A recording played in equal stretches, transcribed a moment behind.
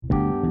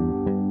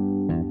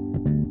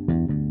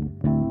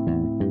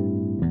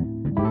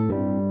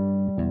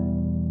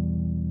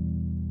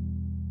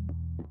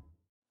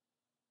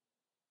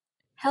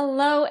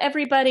Hello,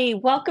 everybody.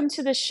 Welcome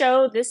to the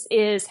show. This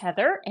is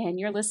Heather, and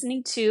you're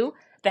listening to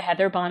The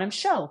Heather Bonham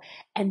Show.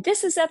 And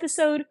this is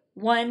episode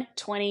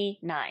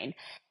 129.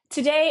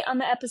 Today on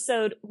the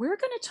episode, we're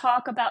going to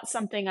talk about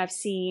something I've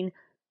seen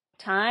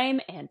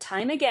time and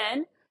time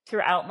again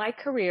throughout my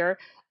career.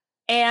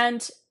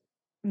 And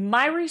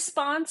my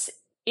response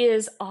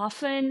is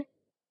often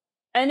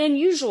an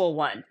unusual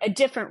one, a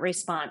different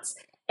response.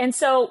 And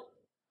so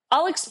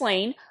I'll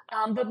explain.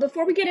 But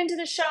before we get into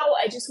the show,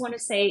 I just want to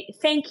say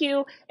thank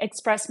you,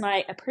 express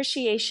my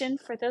appreciation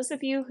for those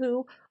of you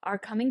who are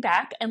coming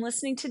back and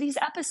listening to these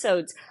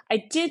episodes. I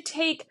did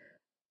take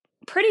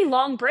pretty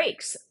long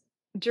breaks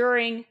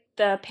during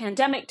the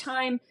pandemic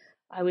time.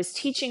 I was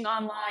teaching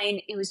online.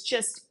 It was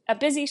just a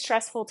busy,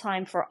 stressful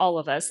time for all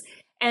of us.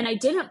 And I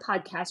didn't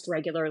podcast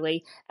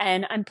regularly.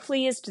 And I'm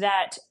pleased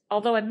that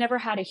although I've never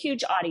had a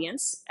huge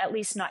audience, at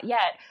least not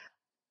yet,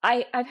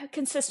 I've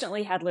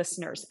consistently had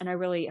listeners, and I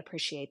really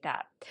appreciate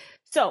that.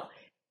 So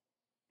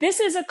this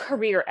is a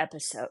career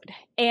episode.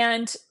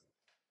 And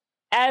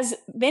as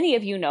many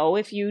of you know,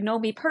 if you know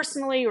me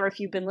personally, or if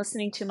you've been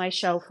listening to my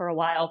show for a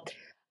while,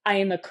 I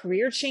am a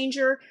career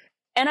changer,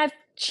 and I've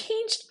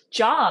changed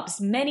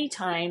jobs many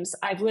times.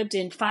 I've lived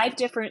in 5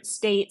 different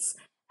states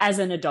as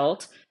an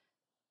adult.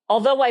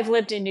 Although I've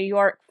lived in New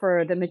York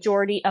for the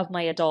majority of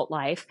my adult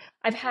life,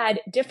 I've had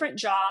different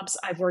jobs.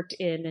 I've worked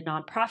in the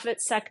nonprofit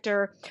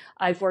sector.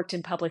 I've worked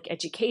in public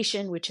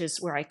education, which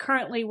is where I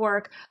currently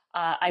work.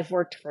 I've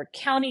worked for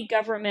county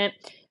government,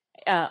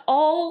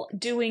 all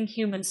doing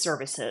human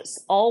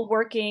services, all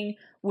working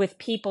with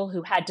people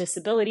who had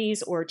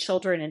disabilities or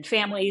children and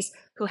families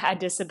who had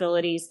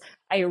disabilities.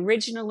 I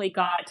originally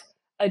got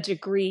a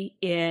degree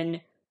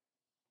in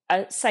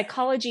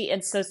psychology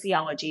and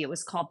sociology. It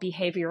was called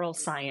behavioral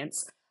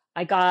science.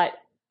 I got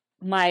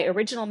my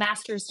original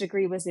master's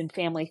degree was in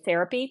family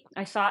therapy.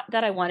 I thought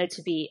that I wanted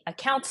to be a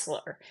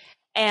counselor.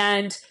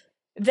 And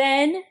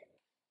then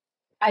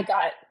I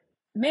got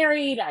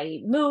married,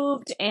 I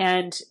moved,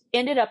 and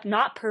ended up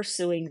not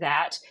pursuing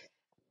that,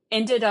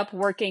 ended up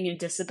working in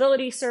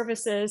disability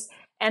services,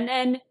 and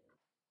then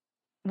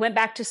went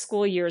back to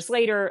school years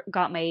later,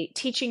 got my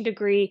teaching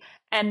degree,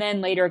 and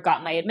then later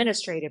got my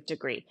administrative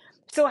degree.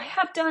 So I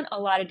have done a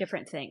lot of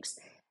different things.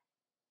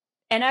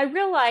 And I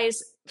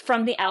realize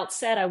from the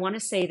outset, I want to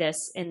say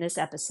this in this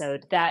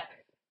episode, that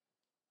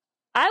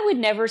I would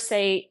never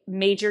say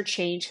major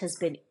change has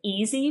been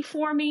easy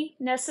for me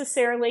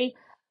necessarily.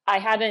 I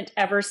haven't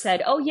ever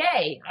said, oh,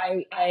 yay,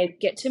 I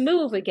get to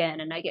move again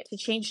and I get to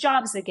change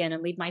jobs again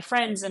and leave my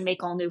friends and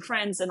make all new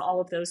friends and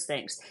all of those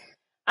things.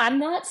 I'm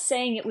not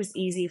saying it was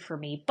easy for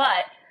me,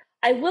 but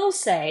I will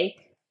say,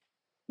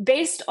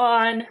 based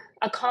on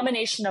a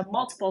combination of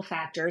multiple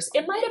factors,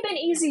 it might have been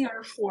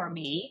easier for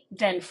me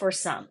than for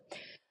some.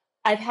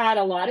 I've had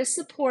a lot of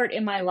support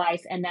in my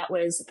life, and that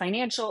was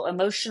financial,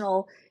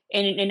 emotional,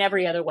 and in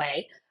every other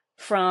way,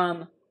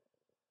 from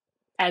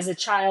as a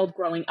child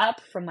growing up,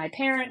 from my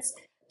parents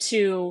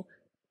to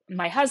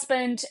my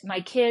husband, my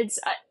kids.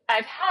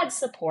 I've had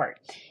support,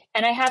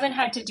 and I haven't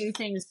had to do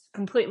things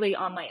completely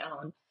on my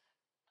own.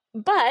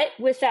 But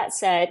with that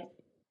said,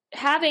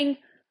 having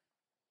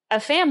a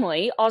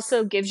family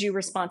also gives you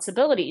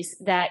responsibilities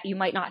that you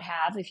might not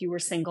have if you were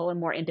single and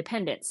more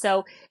independent.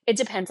 So it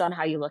depends on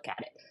how you look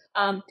at it.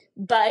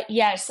 But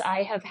yes,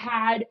 I have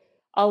had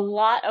a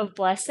lot of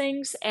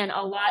blessings and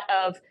a lot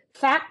of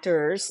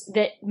factors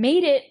that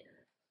made it,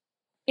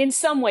 in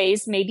some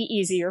ways, maybe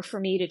easier for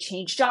me to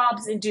change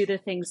jobs and do the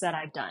things that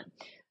I've done.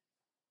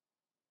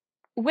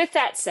 With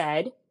that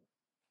said,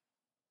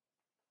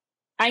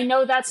 I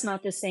know that's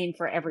not the same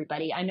for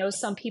everybody. I know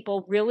some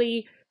people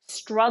really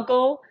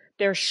struggle.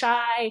 They're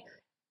shy.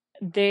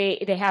 They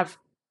have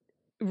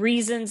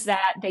reasons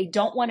that they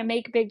don't want to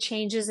make big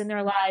changes in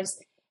their lives.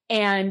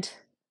 And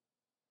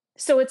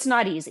so it's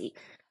not easy.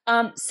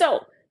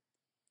 So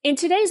in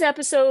today's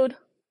episode,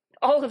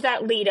 all of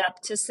that lead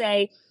up to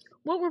say,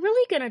 what we're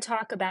really going to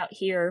talk about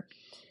here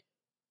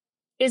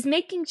is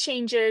making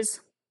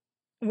changes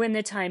when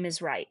the time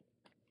is right.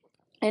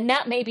 And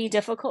that may be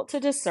difficult to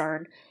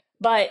discern,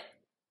 but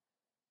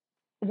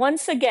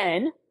once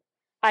again,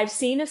 I've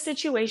seen a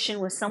situation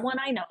with someone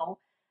I know,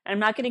 and I'm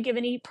not going to give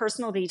any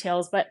personal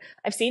details, but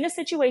I've seen a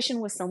situation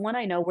with someone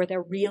I know where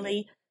they're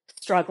really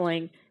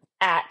struggling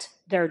at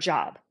their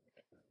job.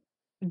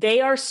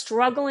 They are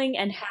struggling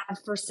and have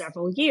for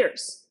several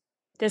years.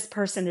 This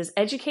person is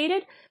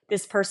educated.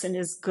 This person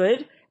is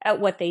good at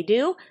what they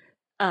do.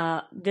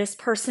 This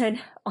person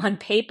on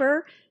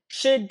paper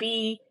should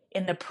be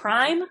in the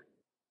prime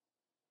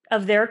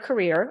of their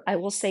career. I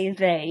will say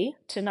they,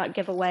 to not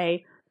give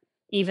away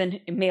even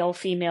male,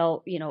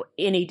 female,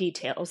 any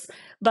details.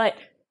 But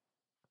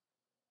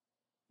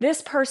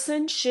this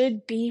person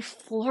should be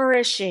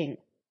flourishing,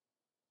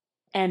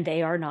 and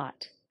they are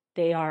not.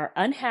 They are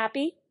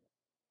unhappy,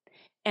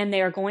 and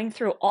they are going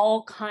through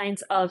all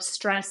kinds of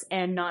stress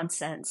and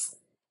nonsense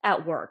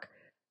at work,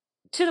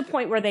 to the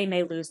point where they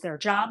may lose their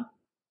job.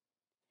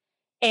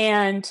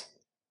 And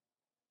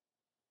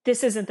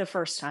this isn't the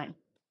first time.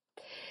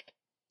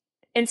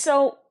 And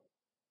so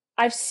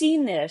I've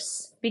seen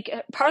this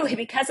partly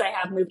because I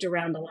have moved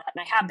around a lot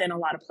and I have been a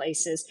lot of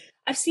places.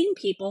 I've seen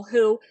people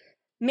who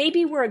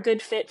maybe were a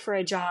good fit for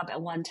a job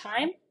at one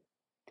time,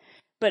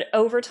 but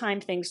over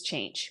time things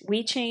change.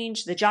 We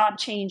change, the job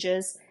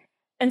changes,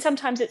 and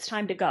sometimes it's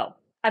time to go.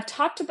 I've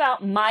talked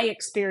about my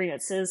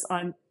experiences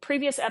on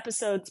previous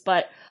episodes,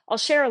 but I'll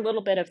share a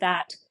little bit of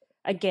that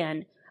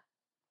again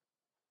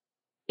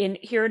in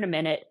here in a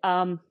minute.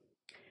 I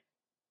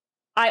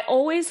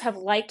always have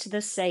liked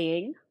the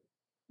saying,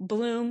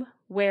 bloom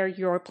where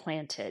you're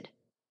planted.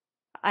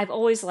 I've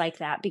always liked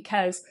that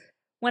because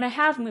when I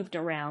have moved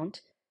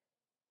around,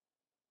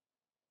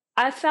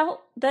 I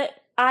felt that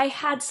I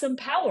had some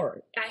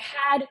power. I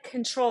had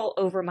control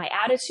over my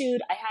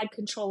attitude. I had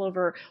control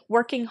over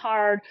working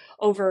hard,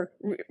 over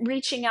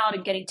reaching out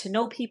and getting to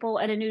know people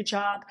at a new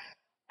job.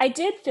 I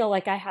did feel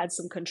like I had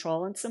some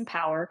control and some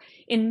power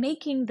in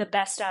making the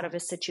best out of a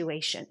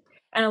situation.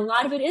 And a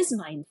lot of it is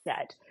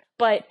mindset,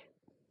 but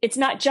it's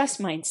not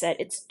just mindset,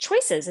 it's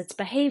choices, it's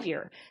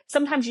behavior.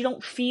 Sometimes you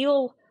don't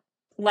feel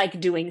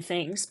like doing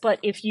things, but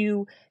if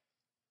you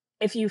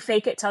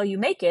fake it till you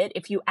make it,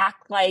 if you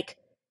act like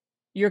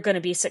you're going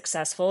to be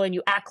successful and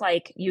you act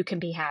like you can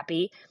be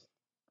happy,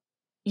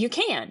 you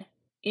can.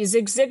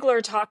 Zig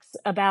Ziglar talks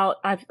about,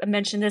 I've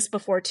mentioned this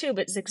before too,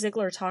 but Zig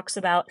Ziglar talks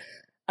about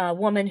a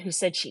woman who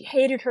said she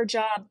hated her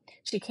job.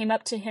 She came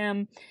up to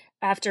him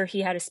after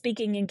he had a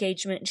speaking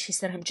engagement and she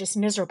said, I'm just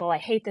miserable. I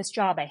hate this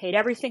job. I hate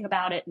everything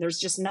about it. And there's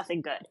just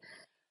nothing good.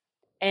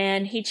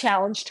 And he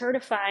challenged her to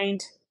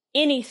find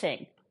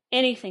anything,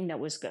 anything that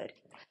was good.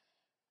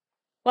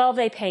 Well,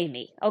 they pay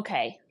me.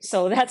 Okay.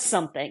 So that's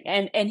something.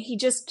 And he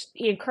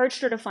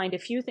encouraged her to find a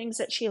few things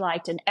that she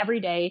liked. And every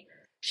day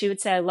she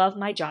would say, I love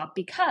my job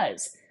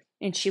because,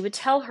 and she would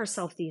tell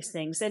herself these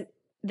things. And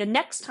the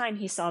next time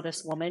he saw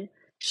this woman,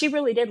 she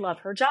really did love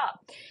her job.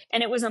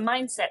 And it was a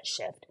mindset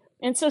shift.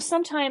 And so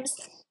sometimes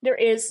there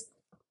is,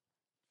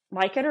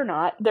 like it or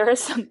not, there is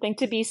something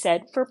to be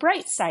said for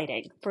bright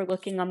siding, for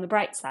looking on the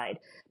bright side.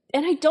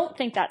 And I don't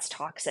think that's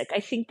toxic.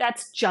 I think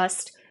that's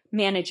just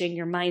managing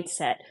your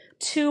mindset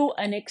to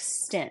an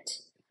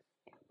extent.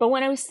 But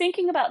when I was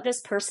thinking about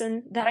this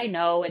person that I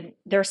know and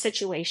their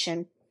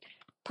situation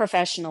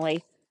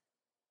professionally,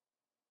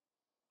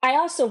 I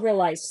also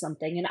realized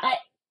something. And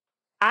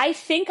I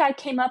think I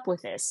came up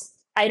with this.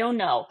 I don't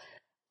know.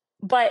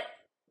 But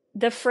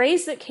the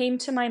phrase that came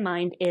to my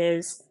mind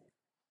is,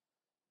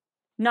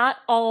 not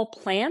all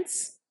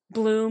plants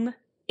bloom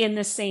in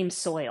the same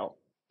soil.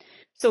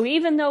 So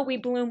even though we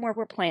bloom where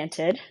we're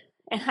planted,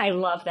 and I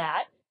love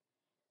that,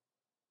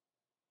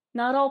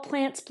 not all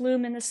plants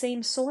bloom in the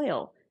same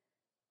soil.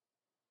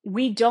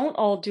 We don't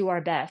all do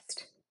our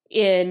best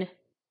in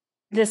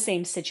the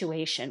same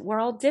situation. We're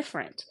all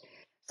different.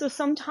 So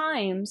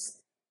sometimes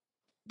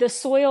the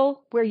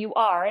soil where you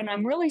are, and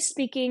I'm really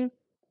speaking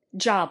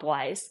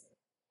job-wise,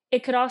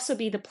 it could also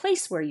be the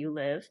place where you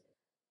live.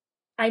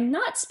 I'm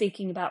not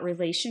speaking about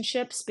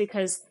relationships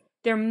because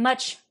they're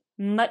much,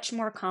 much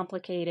more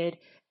complicated,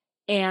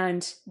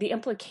 and the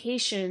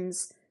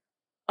implications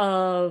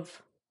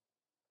of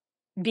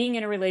being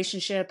in a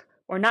relationship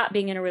or not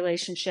being in a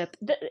relationship,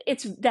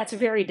 that's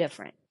very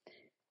different.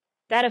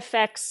 That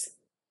affects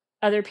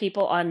other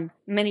people on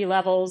many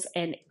levels,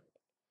 and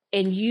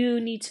you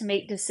need to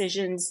make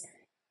decisions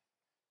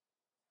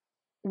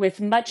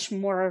with much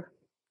more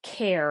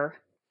care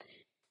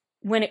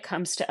when it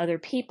comes to other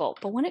people.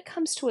 But when it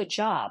comes to a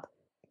job,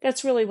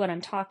 that's really what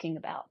I'm talking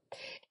about.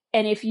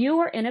 And if you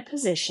are in a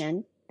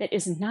position that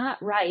is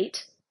not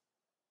right,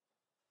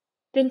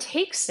 then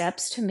take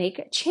steps to make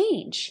a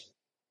change.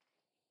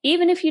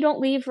 Even if you don't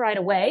leave right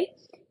away,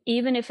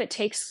 even if it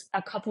takes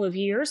a couple of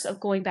years of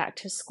going back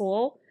to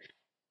school.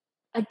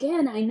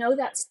 Again, I know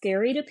that's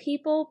scary to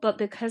people, but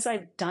because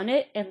I've done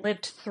it and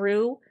lived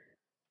through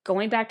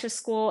going back to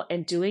school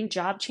and doing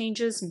job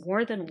changes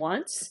more than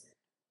once,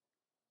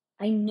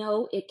 I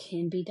know it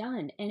can be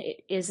done and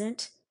it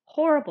isn't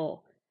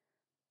horrible.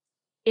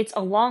 It's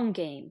a long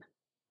game.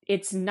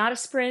 It's not a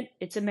sprint,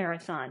 it's a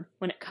marathon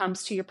when it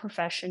comes to your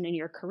profession and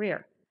your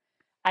career.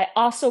 I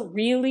also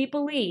really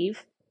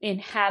believe in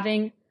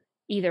having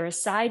either a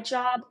side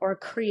job or a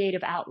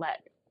creative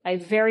outlet. I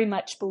very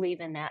much believe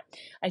in that.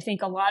 I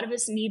think a lot of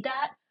us need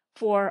that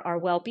for our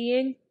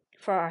well-being,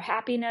 for our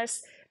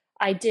happiness.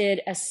 I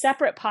did a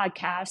separate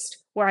podcast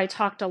where I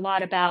talked a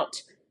lot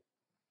about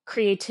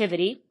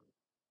creativity,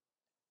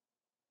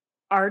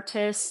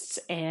 artists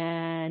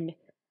and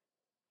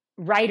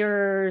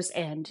writers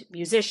and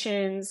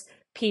musicians,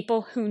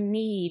 people who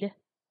need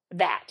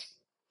that.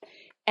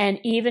 And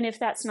even if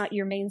that's not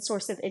your main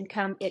source of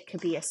income, it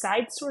could be a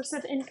side source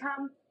of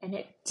income, and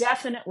it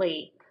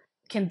definitely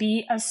can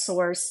be a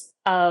source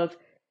of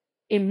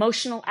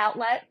emotional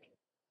outlet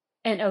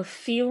and of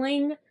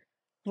feeling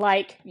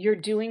like you're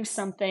doing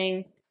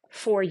something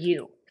for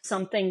you,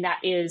 something that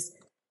is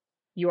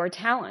your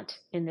talent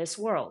in this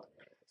world.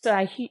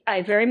 So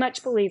I very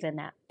much believe in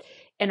that.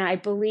 And I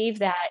believe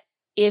that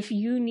if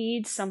you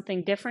need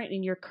something different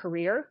in your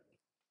career,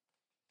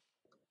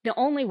 the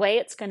only way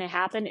it's going to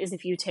happen is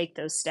if you take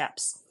those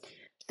steps.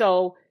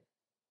 So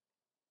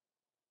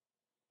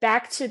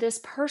back to this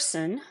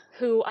person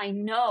who I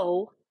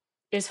know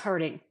is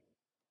hurting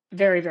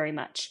very, very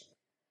much.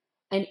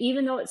 And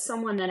even though it's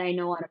someone that I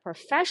know on a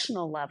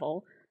professional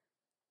level,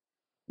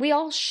 we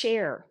all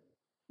share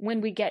when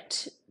we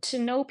get to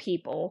know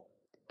people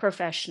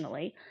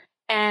professionally,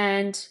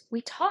 and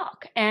we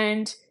talk,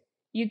 and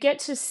you get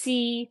to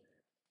see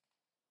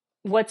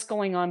what's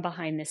going on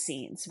behind the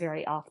scenes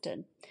very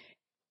often.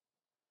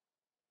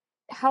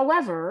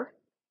 However,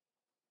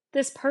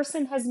 this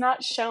person has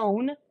not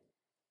shown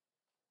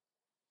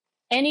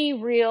any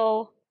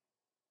real,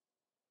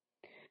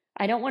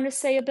 I don't want to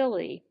say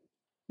ability.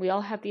 We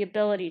all have the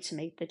ability to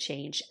make the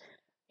change,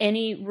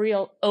 any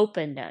real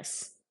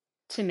openness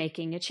to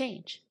making a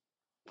change.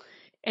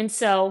 And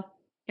so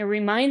it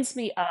reminds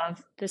me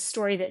of the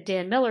story that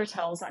Dan Miller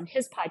tells on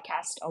his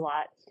podcast a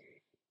lot.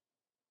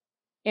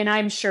 And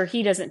I'm sure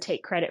he doesn't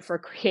take credit for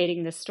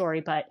creating this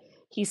story, but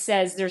he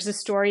says there's a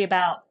story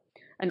about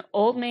an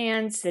old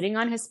man sitting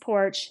on his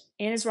porch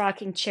in his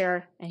rocking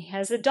chair, and he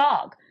has a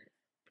dog.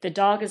 The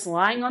dog is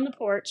lying on the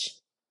porch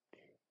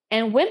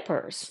and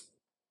whimpers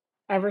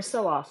ever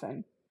so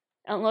often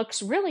and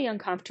looks really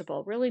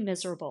uncomfortable, really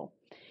miserable.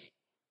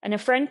 And a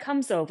friend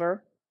comes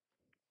over,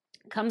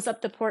 comes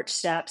up the porch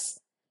steps,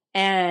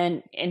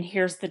 and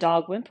hears the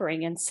dog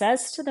whimpering and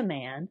says to the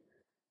man,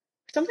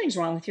 "Something's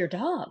wrong with your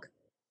dog.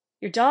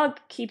 Your dog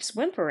keeps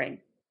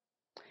whimpering."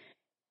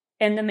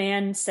 And the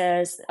man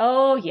says,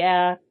 "Oh,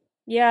 yeah,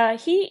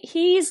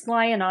 he's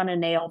lying on a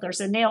nail. There's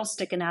a nail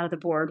sticking out of the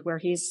board where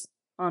he's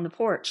on the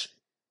porch."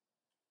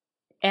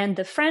 And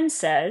the friend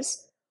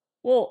says,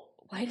 "Well,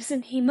 why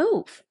doesn't he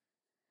move?"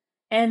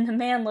 And the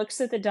man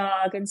looks at the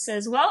dog and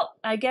says, "Well,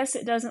 I guess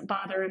it doesn't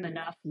bother him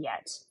enough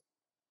yet."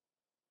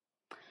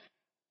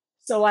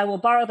 So I will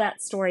borrow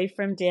that story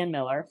from Dan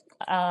Miller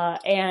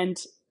and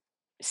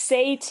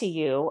say to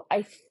you,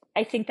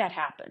 I think that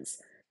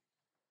happens.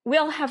 We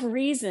all have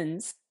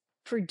reasons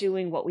for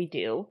doing what we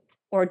do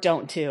or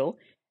don't do.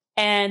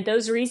 And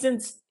those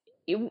reasons,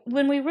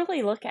 when we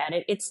really look at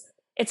it,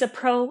 it's a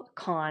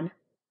pro-con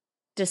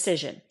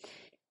decision.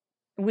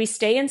 We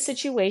stay in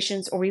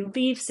situations or we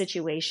leave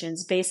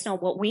situations based on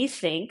what we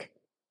think.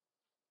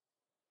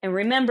 And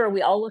remember,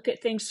 we all look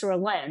at things through a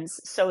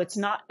lens, so it's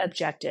not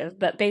objective,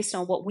 but based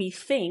on what we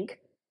think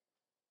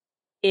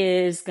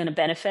is going to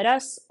benefit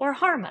us or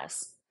harm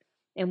us.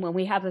 And when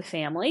we have a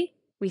family,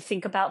 we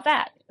think about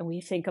that, and we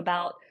think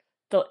about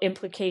the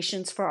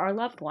implications for our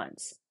loved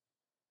ones.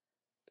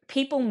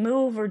 People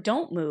move or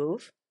don't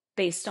move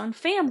based on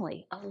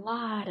family a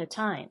lot of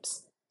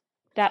times.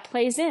 That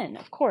plays in,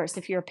 of course.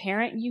 If you're a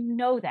parent, you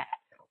know that.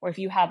 Or if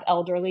you have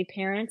elderly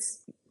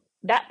parents,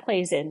 that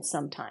plays in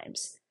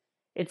sometimes.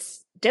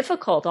 It's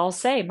difficult, I'll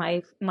say.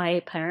 My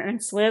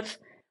parents live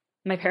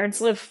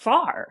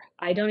far.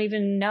 I don't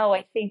even know.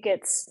 I think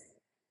it's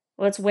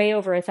way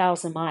over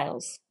 1,000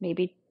 miles,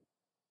 maybe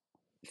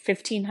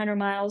 1,500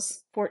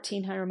 miles,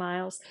 1,400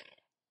 miles.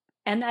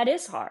 And that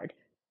is hard.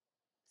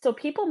 So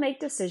people make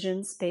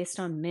decisions based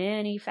on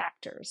many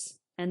factors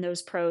and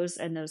those pros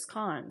and those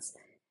cons.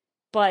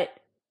 But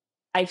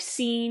I've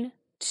seen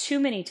too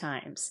many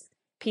times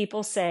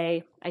people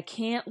say, "I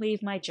can't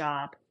leave my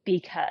job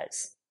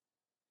because."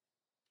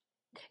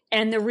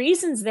 And the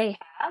reasons they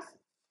have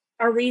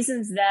are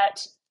reasons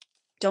that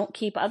don't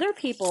keep other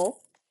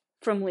people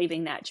from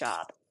leaving that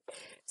job.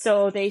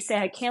 So they say,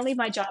 "I can't leave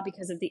my job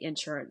because of the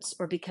insurance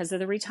or because of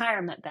the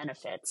retirement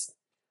benefits.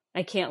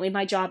 I can't leave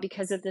my job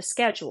because of the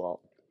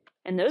schedule."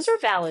 And those are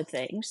valid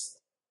things.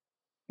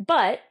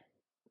 But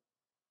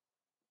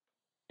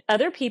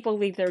other people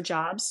leave their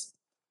jobs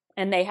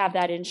and they have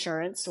that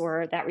insurance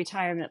or that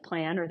retirement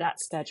plan or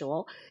that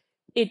schedule.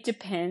 It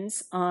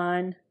depends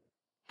on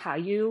how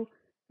you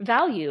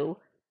value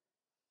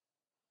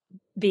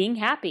being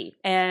happy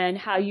and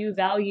how you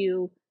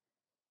value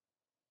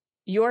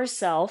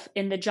yourself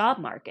in the job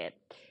market.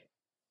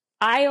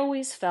 I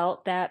always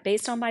felt that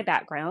based on my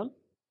background,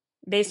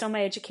 based on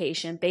my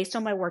education, based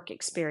on my work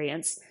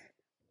experience,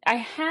 I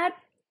had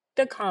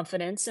the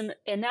confidence, and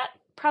that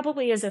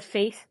probably is a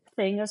faith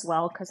thing as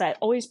well, because I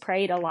always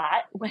prayed a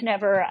lot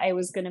whenever I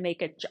was going to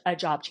make a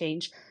job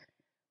change.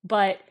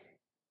 But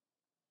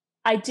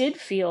I did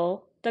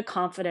feel the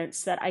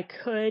confidence that I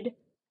could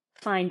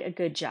find a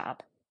good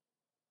job.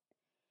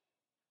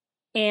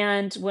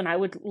 And when I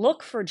would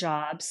look for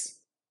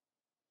jobs,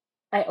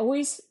 I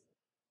always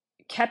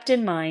kept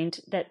in mind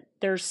that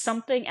there's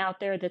something out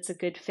there that's a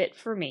good fit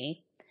for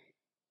me.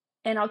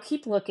 And I'll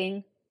keep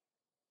looking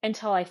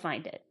until I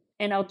find it.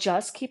 And I'll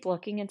just keep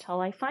looking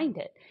until I find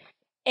it.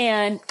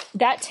 And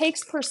that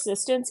takes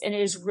persistence, and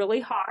it is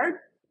really hard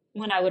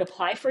when I would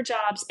apply for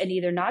jobs and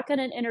either not get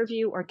an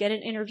interview or get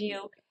an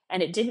interview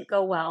and it didn't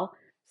go well.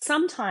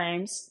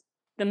 Sometimes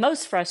the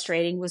most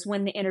frustrating was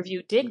when the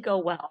interview did go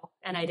well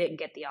and I didn't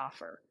get the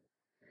offer.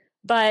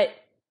 But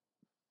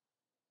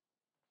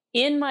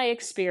in my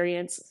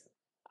experience,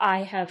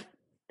 I have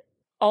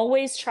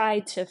always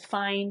tried to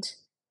find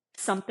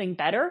something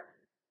better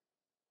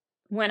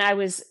when I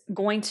was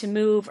going to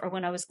move or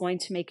when I was going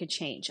to make a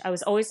change. I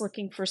was always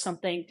looking for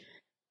something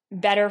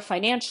better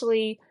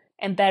financially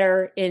and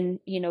better in,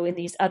 in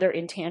these other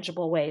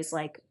intangible ways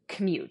like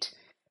commute,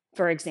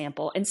 for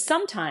example. And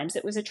sometimes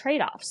it was a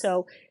trade-off.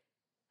 So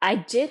I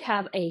did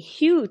have a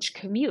huge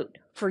commute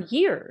for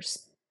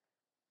years,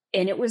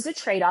 and it was a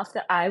trade-off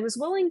that I was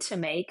willing to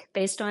make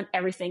based on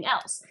everything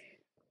else.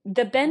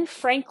 The Ben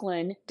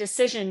Franklin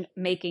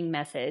decision-making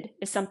method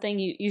is something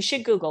you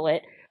should Google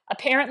it.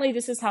 Apparently,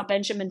 this is how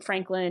Benjamin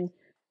Franklin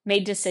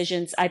made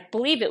decisions. I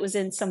believe it was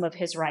in some of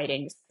his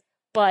writings,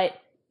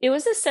 but it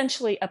was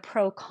essentially a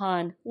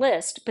pro-con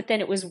list, but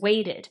then it was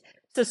weighted.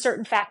 So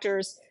certain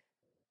factors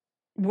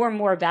were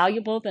more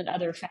valuable than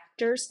other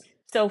factors.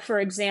 So for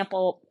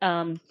example,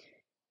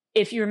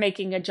 if you're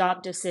making a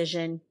job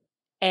decision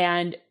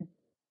and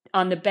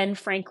on the Ben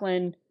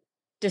Franklin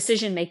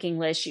decision-making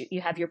list,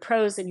 you have your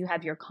pros and you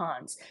have your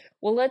cons.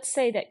 Well, let's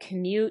say that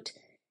commute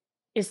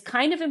is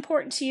kind of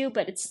important to you,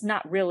 but it's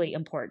not really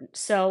important.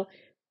 So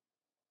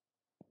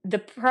the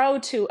pro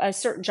to a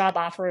certain job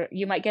offer,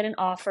 you might get an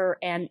offer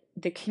and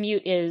the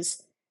commute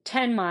is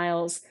 10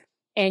 miles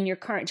and your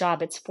current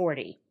job, it's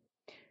 40.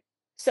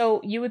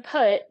 So you would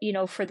put,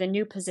 for the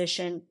new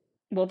position,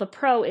 well, the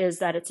pro is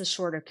that it's a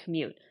shorter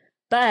commute.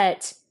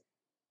 But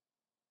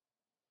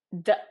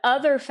the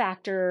other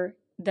factor,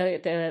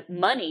 the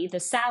money, the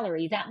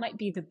salary, that might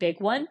be the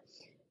big one.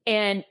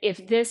 And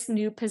if this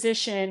new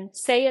position,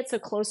 say it's a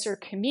closer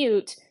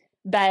commute,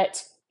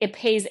 but it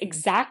pays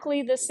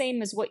exactly the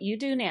same as what you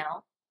do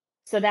now,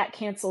 so that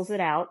cancels it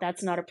out.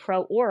 That's not a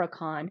pro or a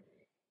con.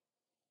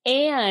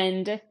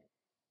 And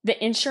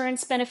the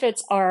insurance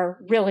benefits are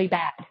really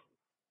bad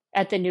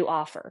at the new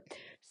offer.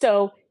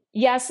 So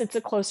yes, it's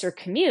a closer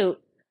commute,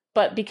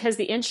 but because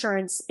the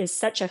insurance is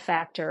such a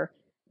factor,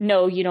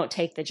 no, you don't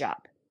take the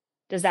job.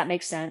 Does that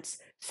make sense?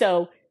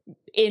 So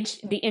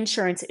the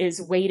insurance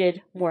is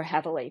weighted more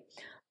heavily.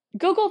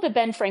 Google the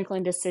Ben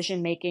Franklin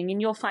decision making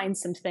and you'll find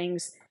some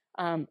things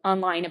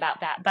online about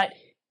that. But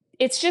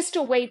it's just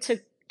a way to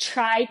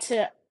try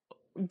to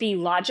be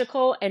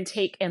logical and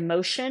take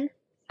emotion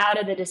out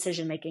of the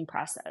decision making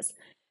process.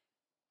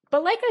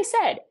 But like I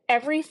said,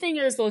 everything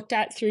is looked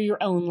at through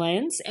your own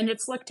lens, and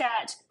it's looked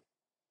at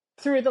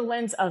through the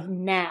lens of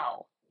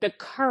now, the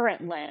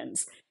current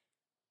lens.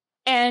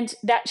 And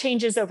that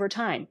changes over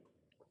time.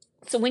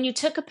 So when you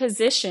took a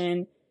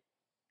position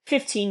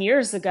 15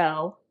 years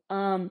ago,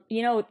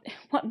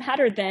 what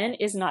mattered then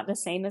is not the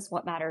same as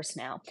what matters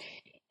now.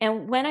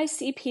 And when I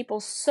see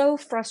people so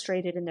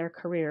frustrated in their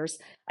careers,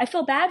 I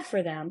feel bad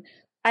for them.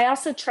 I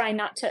also try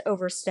not to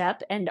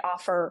overstep and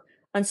offer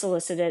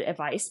unsolicited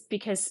advice,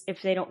 because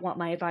if they don't want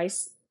my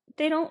advice,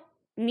 they don't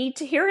need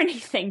to hear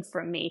anything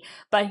from me.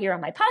 But here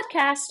on my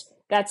podcast,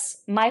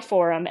 that's my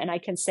forum and I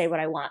can say what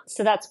I want.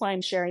 So that's why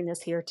I'm sharing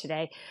this here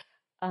today.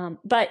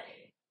 But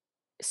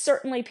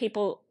certainly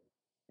people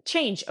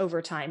change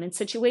over time and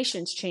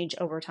situations change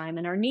over time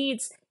and our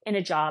needs in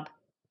a job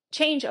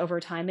change over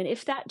time. And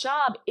if that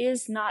job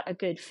is not a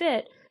good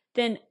fit,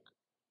 then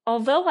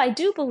although I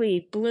do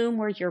believe bloom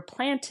where you're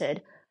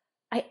planted,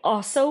 I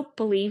also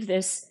believe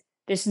this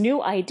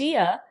new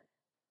idea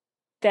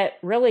that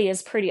really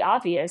is pretty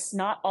obvious.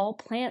 Not all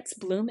plants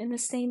bloom in the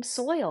same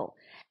soil.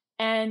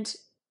 And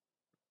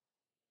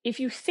if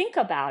you think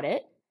about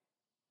it,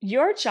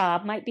 your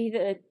job might be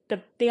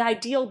the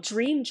ideal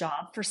dream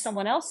job for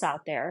someone else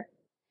out there.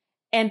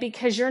 And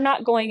because you're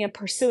not going and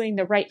pursuing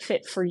the right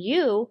fit for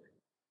you,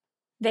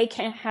 they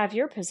can't have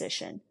your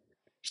position.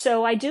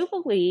 So I do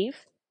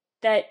believe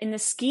that in the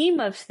scheme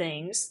of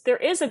things, there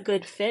is a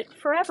good fit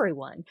for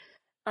everyone.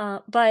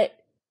 But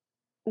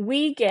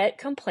we get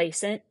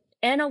complacent,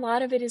 and a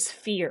lot of it is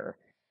fear.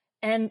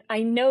 And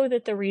I know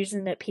that the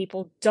reason that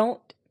people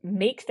don't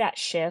make that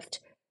shift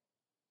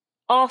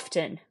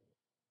often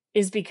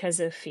is because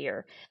of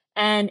fear.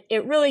 And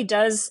it really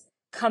does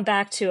come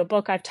back to a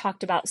book I've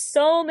talked about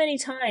so many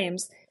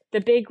times,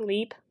 The Big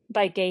Leap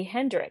by Gay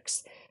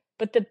Hendricks.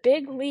 But The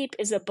Big Leap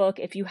is a book,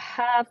 if you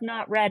have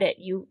not read it,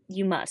 you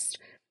must.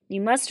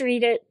 You must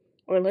read it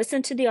or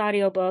listen to the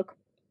audiobook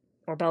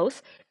or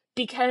both,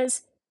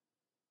 because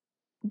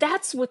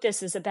that's what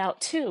this is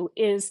about too,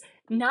 is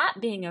not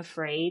being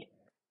afraid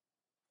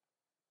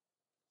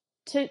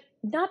to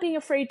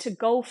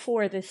go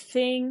for the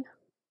thing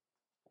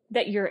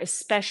that you're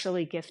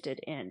especially gifted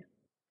in.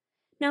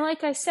 Now,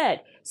 like I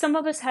said, some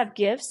of us have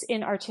gifts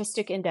in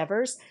artistic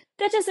endeavors.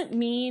 That doesn't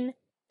mean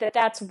that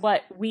that's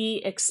what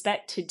we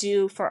expect to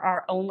do for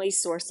our only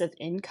source of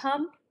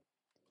income.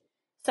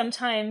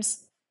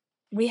 Sometimes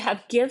we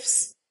have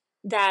gifts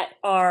that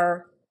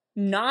are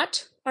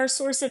not our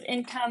source of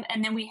income,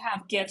 and then we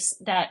have gifts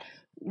that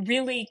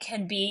really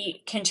can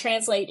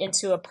translate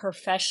into a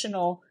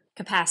professional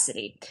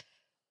capacity.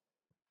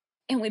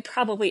 And we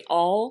probably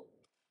all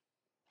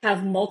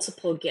have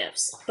multiple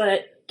gifts.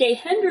 But Gay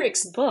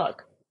Hendricks'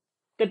 book,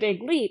 The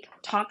Big Leap,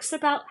 talks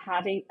about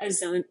having a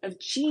zone of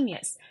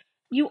genius.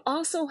 You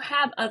also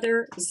have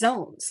other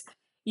zones.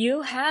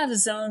 You have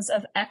zones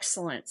of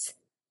excellence.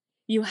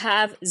 You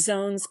have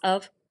zones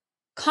of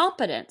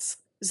competence,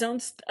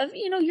 zones of,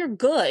 you're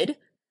good,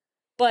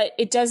 but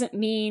it doesn't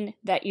mean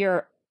that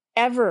you're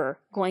ever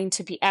going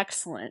to be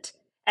excellent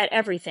at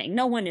everything.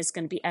 No one is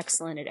going to be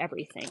excellent at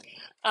everything.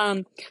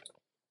 I'm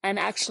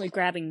actually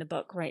grabbing the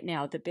book right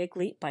now, The Big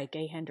Leap by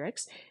Gay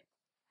Hendricks.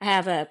 I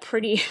have a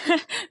pretty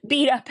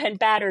beat up and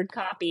battered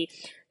copy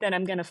that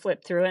I'm going to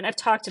flip through. And I've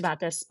talked about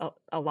this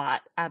a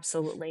lot,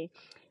 absolutely,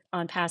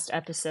 on past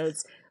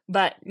episodes.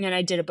 And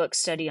I did a book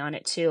study on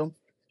it too.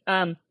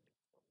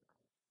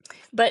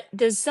 But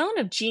the zone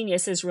of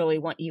genius is really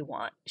what you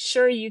want.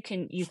 Sure, you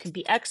can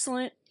be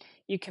excellent,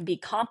 you can be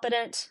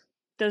competent.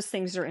 Those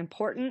things are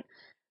important.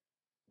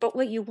 But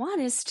what you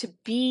want is to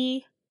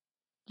be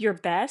your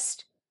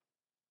best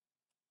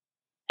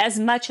as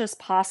much as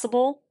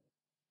possible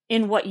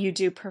in what you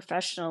do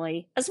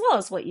professionally, as well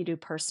as what you do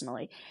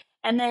personally.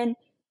 And then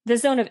the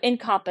zone of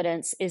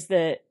incompetence is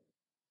the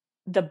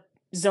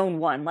zone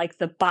 1, like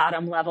the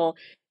bottom level.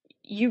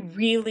 You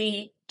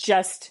really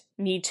just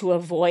need to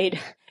avoid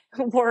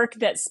work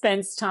that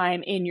spends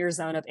time in your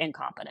zone of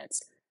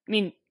incompetence. I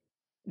mean,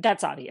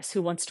 that's obvious.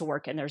 Who wants to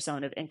work in their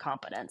zone of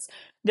incompetence?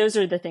 Those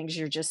are the things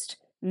you're just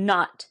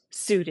not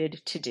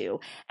suited to do.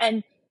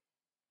 And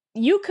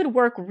you could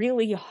work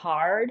really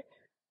hard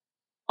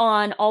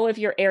on all of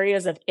your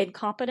areas of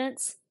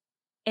incompetence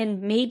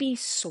and maybe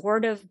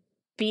sort of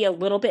be a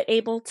little bit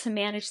able to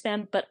manage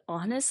them. But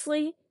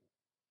honestly,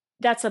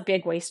 that's a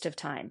big waste of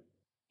time.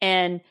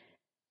 And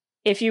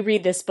if you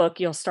read this book,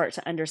 you'll start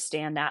to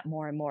understand that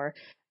more and more.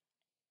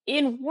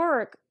 In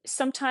work,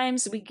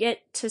 sometimes we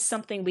get to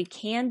something we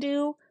can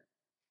do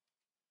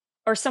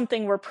or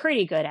something we're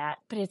pretty good at,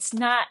 but it's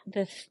not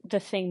the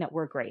thing that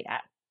we're great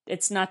at.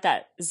 It's not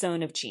that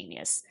zone of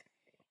genius.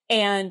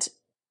 And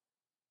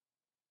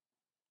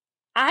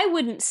I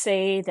wouldn't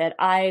say that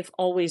I've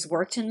always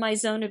worked in my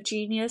zone of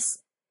genius,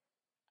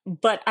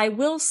 but I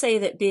will say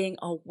that being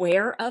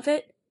aware of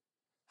it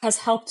has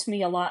helped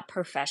me a lot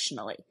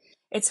professionally.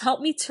 It's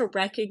helped me to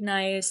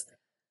recognize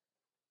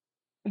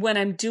when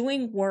I'm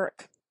doing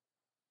work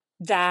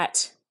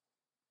that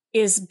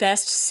is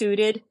best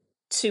suited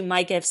to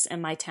my gifts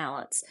and my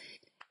talents.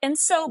 And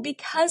so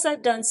because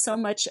I've done so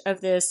much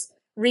of this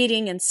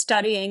reading and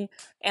studying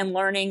and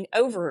learning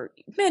over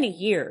many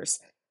years,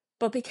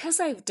 but because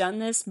I've done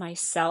this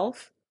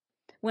myself,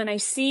 when I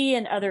see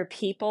in other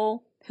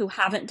people who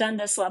haven't done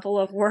this level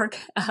of work,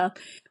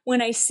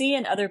 when I see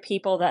in other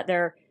people that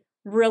they're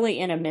really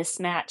in a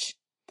mismatch,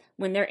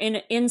 when they're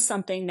in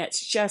something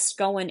that's just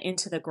going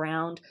into the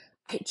ground,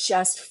 I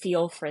just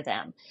feel for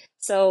them.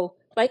 So,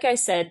 like I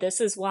said, this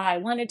is why I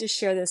wanted to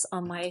share this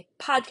on my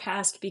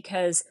podcast,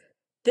 because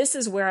this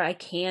is where I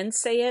can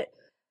say it.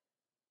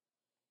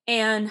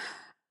 And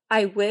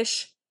I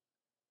wish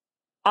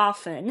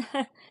often,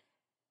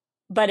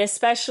 but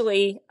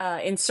especially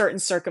in certain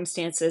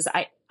circumstances,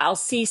 I'll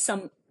see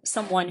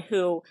someone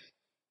who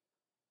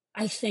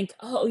I think,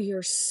 oh,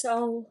 you're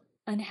so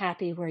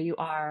unhappy where you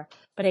are,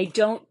 but I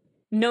don't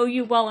know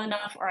you well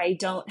enough, or I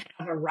don't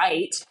have a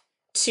right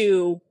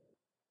to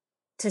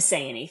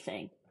say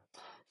anything.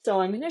 So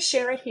I'm going to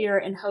share it here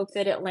and hope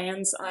that it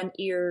lands on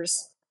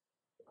ears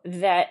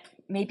that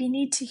maybe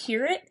need to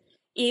hear it,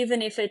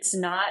 even if it's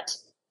not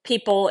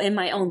people in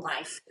my own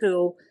life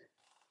who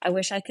I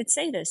wish I could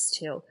say this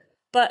to.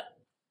 But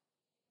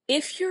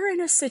if you're in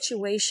a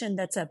situation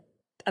that's a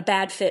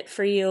bad fit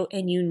for you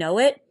and you know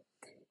it,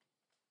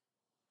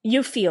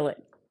 you feel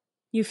it.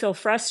 You feel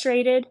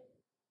frustrated.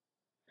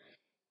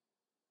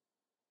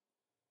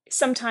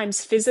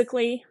 Sometimes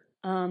physically,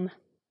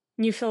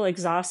 you feel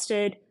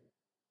exhausted.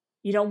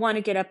 You don't want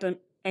to get up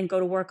and go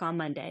to work on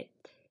Monday.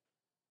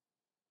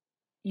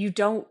 You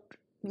don't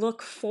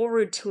look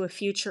forward to a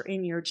future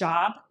in your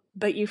job,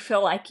 but you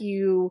feel like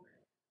you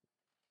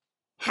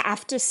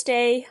have to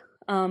stay,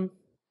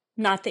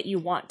 not that you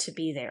want to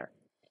be there.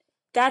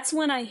 That's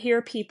when I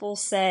hear people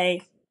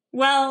say,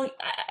 well,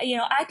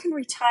 I can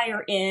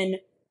retire in,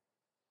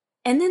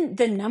 and then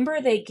the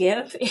number they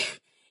give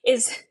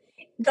is,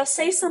 they'll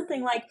say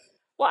something like,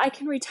 well, I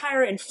can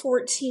retire in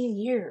 14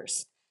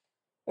 years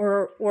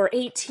or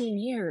 18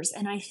 years.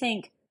 And I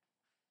think,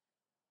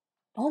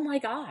 oh my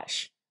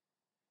gosh,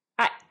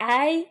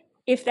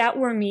 if that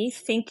were me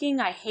thinking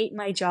I hate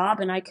my job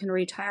and I can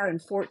retire in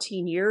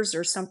 14 years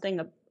or something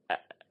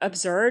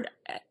absurd,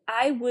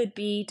 I would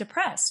be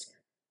depressed.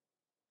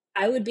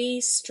 I would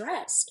be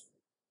stressed.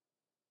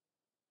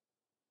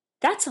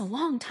 That's a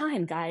long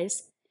time,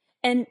 guys.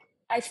 And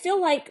I feel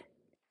like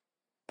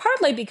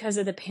partly because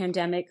of the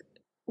pandemic,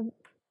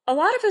 a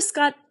lot of us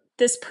got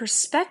this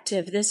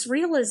perspective, this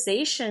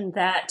realization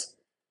that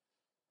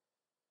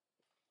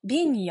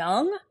being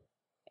young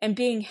and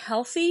being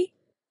healthy,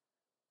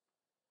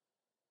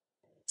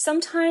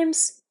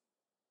 sometimes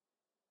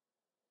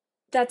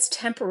that's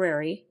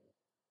temporary.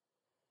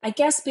 I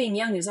guess being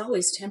young is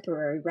always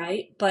temporary,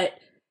 right? But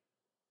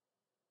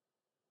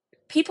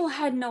people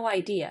had no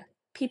idea.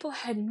 People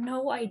had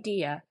no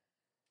idea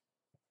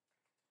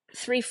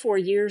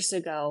 3-4 years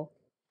ago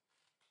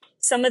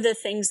some of the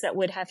things that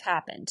would have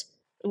happened.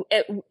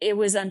 It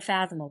was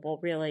unfathomable,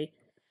 really.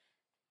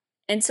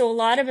 And so a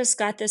lot of us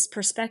got this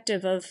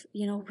perspective of,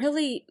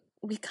 really,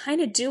 we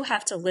kind of do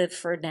have to live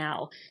for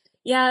now.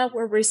 Yeah,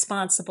 we're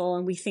responsible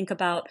and we think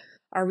about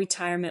our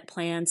retirement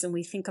plans and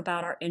we think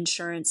about our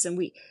insurance and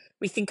we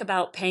think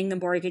about paying the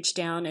mortgage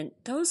down. And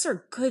those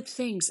are good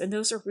things. And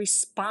those are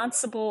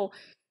responsible,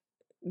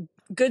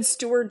 good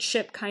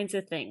stewardship kinds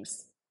of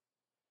things.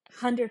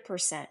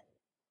 100%.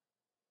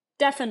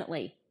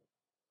 Definitely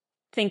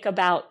think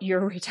about your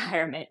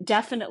retirement.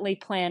 Definitely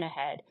plan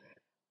ahead.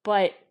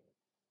 But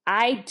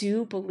I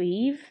do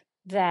believe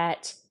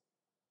that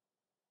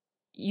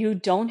you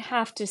don't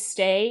have to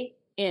stay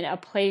in a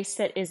place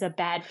that is a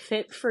bad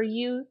fit for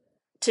you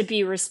to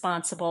be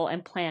responsible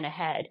and plan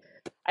ahead.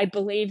 I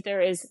believe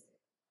there is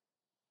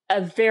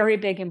a very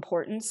big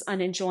importance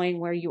on enjoying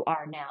where you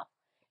are now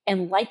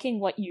and liking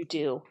what you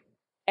do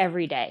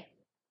every day.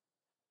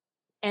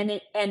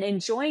 And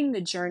enjoying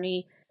the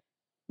journey,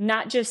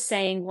 not just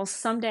saying, well,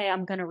 someday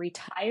I'm going to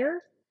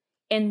retire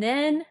and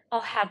then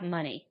I'll have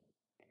money.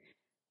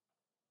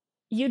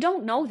 You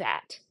don't know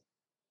that.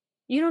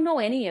 You don't know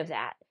any of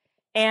that.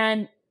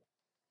 And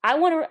I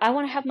want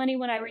to have money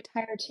when I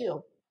retire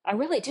too. I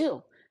really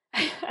do.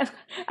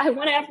 I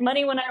want to have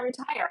money when I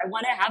retire. I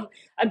want to have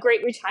a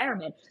great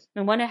retirement.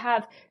 I want to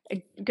have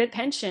a good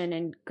pension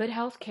and good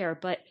health care,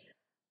 but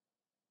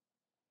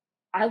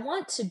I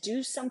want to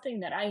do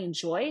something that I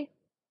enjoy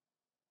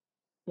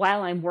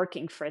while I'm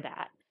working for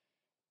that.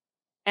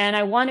 And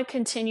I want to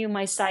continue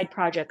my side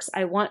projects.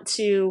 I want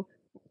to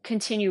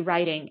continue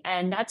writing,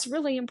 and that's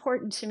really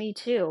important to me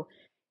too.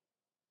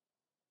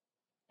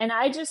 And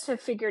I just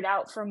have figured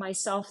out for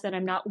myself that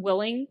I'm not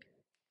willing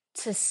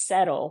to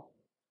settle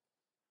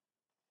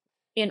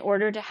in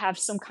order to have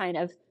some kind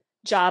of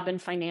job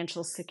and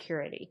financial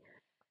security.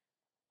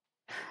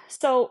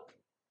 So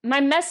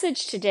my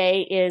message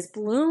today is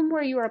bloom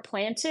where you are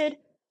planted,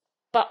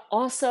 but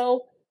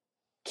also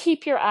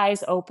keep your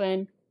eyes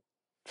open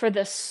for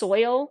the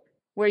soil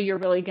where you're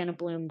really going to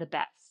bloom the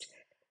best.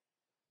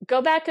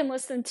 Go back and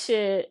listen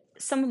to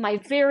some of my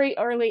very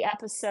early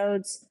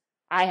episodes.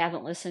 I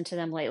haven't listened to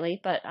them lately,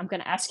 but I'm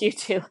going to ask you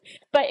to.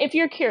 But if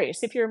you're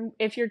curious, if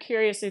you're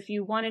curious, if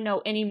you want to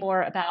know any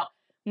more about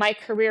my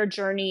career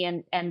journey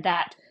and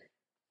that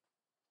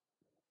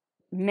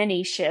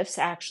many shifts,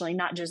 actually,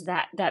 not just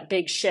that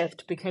big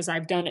shift, because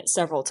I've done it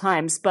several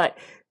times, but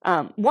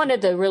one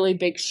of the really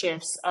big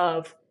shifts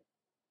of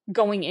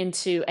going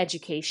into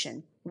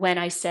education when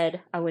I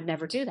said I would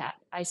never do that.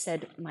 I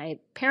said my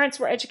parents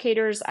were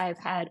educators. I've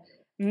had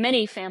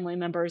many family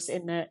members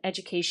in the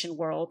education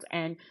world,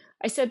 and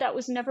I said that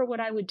was never what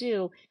I would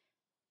do.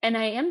 And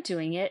I am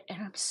doing it,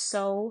 and I'm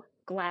so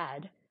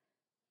glad.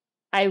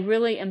 I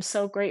really am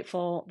so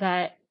grateful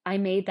that I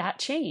made that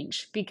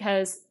change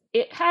because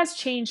it has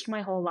changed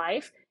my whole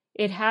life.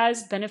 It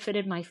has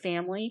benefited my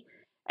family,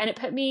 and it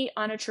put me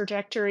on a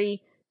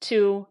trajectory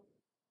to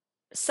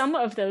some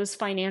of those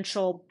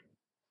financial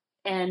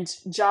and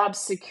job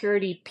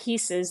security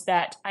pieces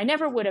that I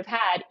never would have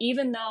had,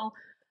 even though,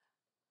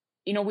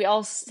 we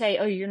all say,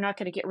 oh, you're not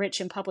going to get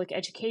rich in public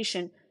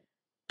education.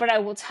 But I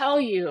will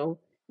tell you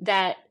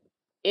that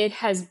it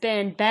has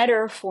been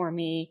better for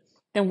me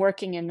than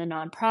working in the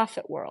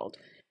nonprofit world.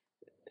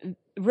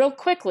 Real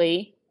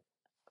quickly,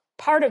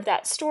 part of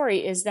that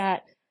story is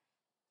that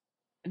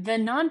the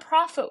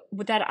nonprofit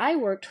that I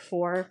worked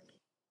for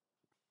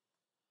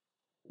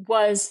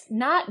was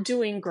not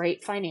doing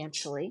great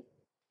financially.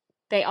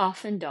 They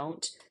often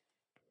don't.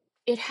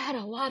 It had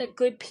a lot of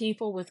good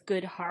people with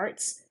good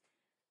hearts,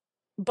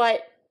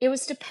 but it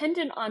was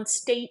dependent on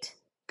state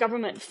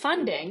government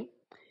funding.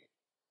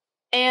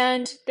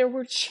 And there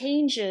were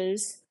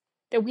changes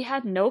that we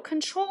had no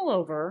control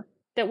over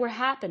that were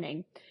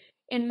happening.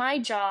 In my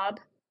job,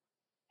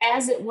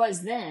 as it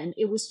was then,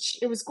 it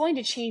was going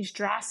to change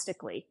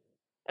drastically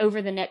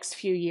over the next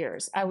few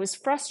years. I was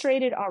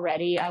frustrated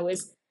already. I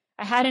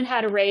hadn't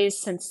had a raise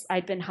since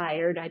I'd been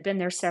hired. I'd been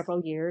there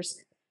several years.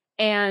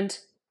 And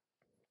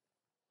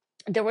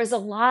there was a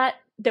lot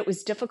that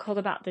was difficult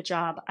about the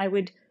job. I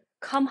would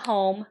come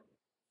home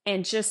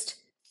and just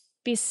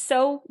be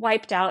so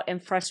wiped out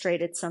and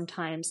frustrated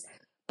sometimes,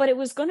 but it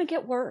was going to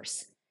get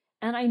worse.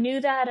 And I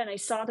knew that, and I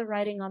saw the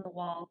writing on the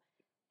wall,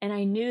 and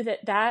I knew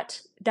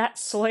that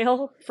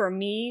soil for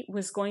me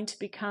was going to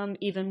become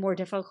even more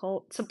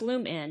difficult to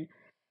bloom in.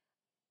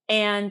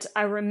 And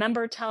I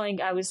remember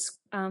I was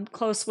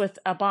close with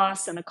a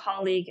boss and a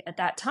colleague at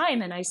that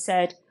time, and I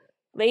said,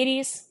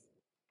 ladies,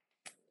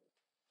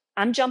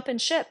 I'm jumping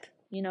ship.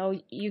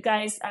 You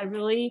guys, I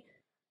really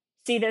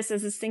see this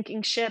as a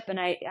sinking ship, and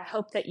I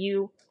hope that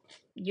you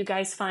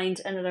guys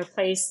find another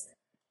place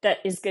that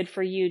is good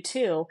for you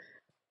too.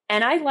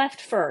 And I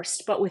left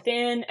first, but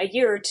within a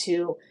year or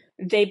two,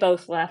 they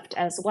both left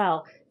as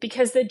well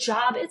because the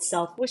job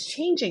itself was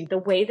changing. The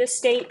way the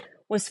state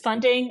was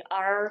funding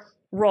our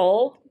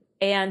role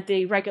and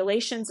the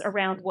regulations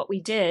around what we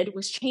did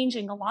was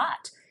changing a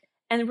lot.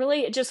 And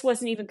really, it just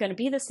wasn't even going to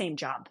be the same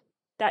job.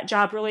 That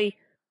job really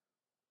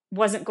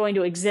wasn't going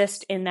to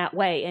exist in that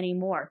way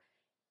anymore.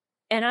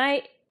 And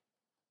I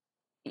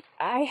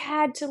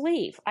had to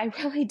leave. I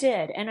really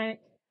did. And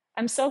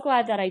I'm so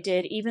glad that I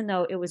did, even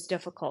though it was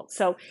difficult.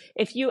 So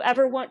if you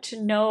ever want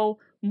to know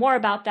more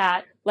about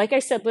that, like I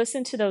said,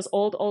 listen to those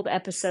old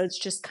episodes.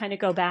 Just kind of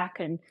go back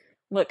and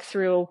look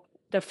through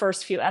the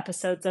first few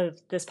episodes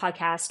of this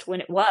podcast when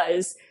it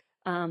was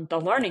the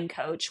Learning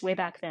Coach way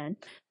back then,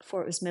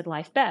 before it was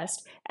Midlife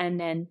Best, and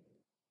then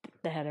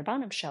the Heather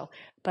Bonham Show.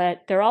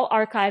 But they're all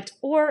archived,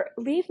 or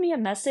leave me a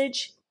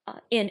message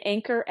in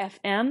Anchor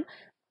FM.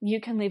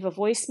 You can leave a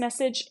voice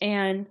message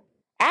and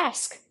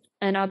ask,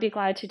 and I'll be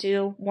glad to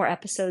do more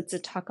episodes to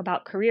talk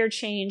about career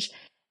change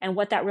and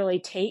what that really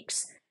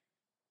takes,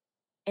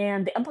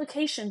 and the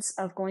implications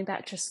of going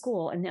back to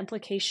school, and the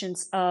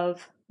implications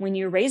of when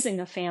you're raising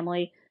a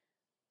family,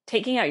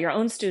 taking out your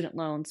own student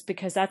loans,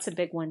 because that's a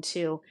big one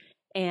too.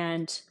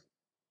 And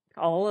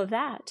all of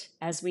that,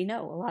 as we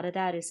know, a lot of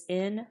that is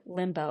in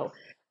limbo.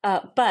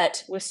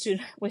 But with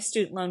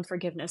student loan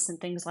forgiveness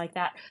and things like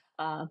that,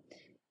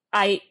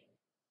 I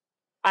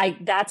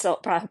that's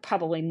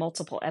probably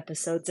multiple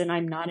episodes, and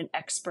I'm not an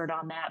expert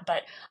on that,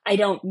 but I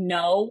don't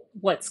know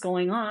what's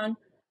going on.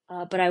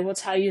 But I will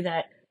tell you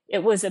that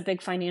it was a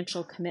big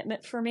financial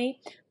commitment for me,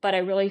 but I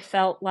really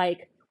felt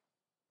like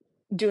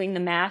doing the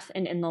math,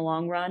 and in the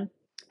long run,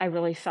 I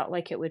really felt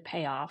like it would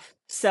pay off.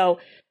 So,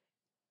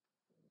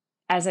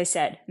 as I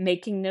said,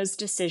 making those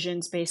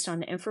decisions based on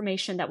the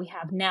information that we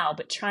have now,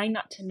 but trying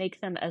not to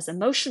make them as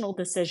emotional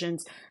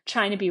decisions,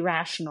 trying to be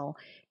rational.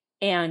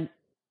 And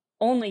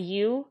only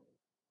you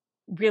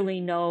really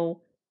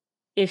know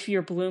if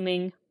you're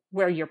blooming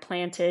where you're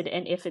planted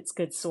and if it's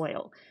good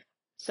soil.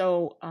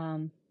 So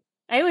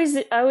I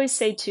always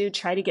say too,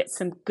 try to get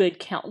some good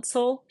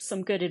counsel,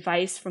 some good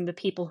advice from the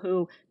people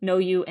who know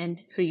you and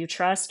who you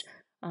trust.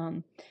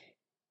 And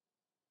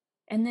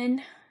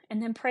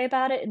then pray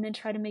about it, and then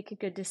try to make a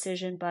good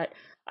decision. But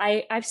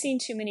I've seen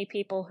too many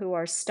people who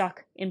are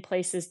stuck in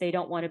places they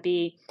don't want to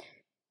be.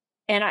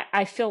 And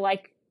I feel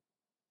like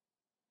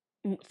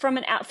from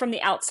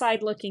the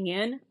outside looking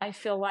in, I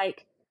feel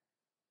like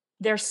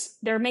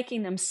they're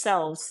making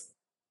themselves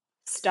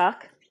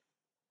stuck,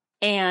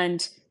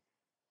 and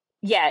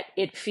yet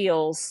it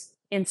feels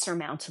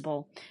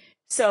insurmountable.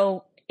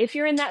 So if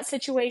you're in that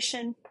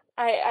situation,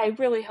 I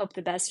really hope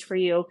the best for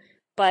you.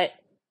 But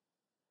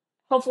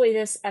hopefully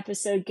this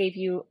episode gave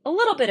you a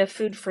little bit of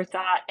food for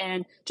thought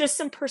and just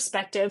some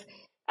perspective.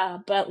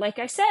 But like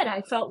I said,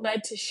 I felt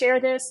led to share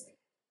this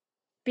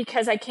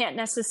because I can't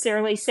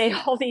necessarily say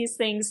all these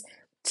things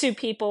to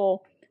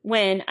people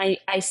when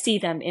I see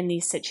them in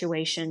these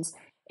situations.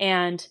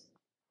 And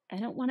I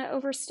don't want to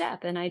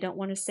overstep, and I don't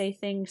want to say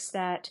things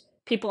that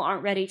people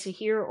aren't ready to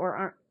hear or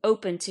aren't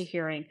open to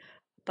hearing.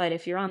 But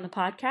if you're on the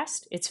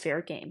podcast, it's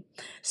fair game.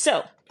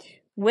 So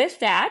with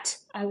that,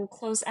 I will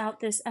close out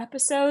this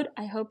episode.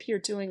 I hope you're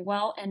doing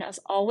well. And as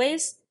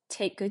always,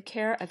 take good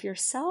care of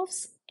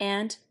yourselves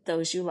and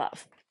those you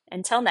love.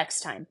 Until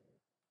next time.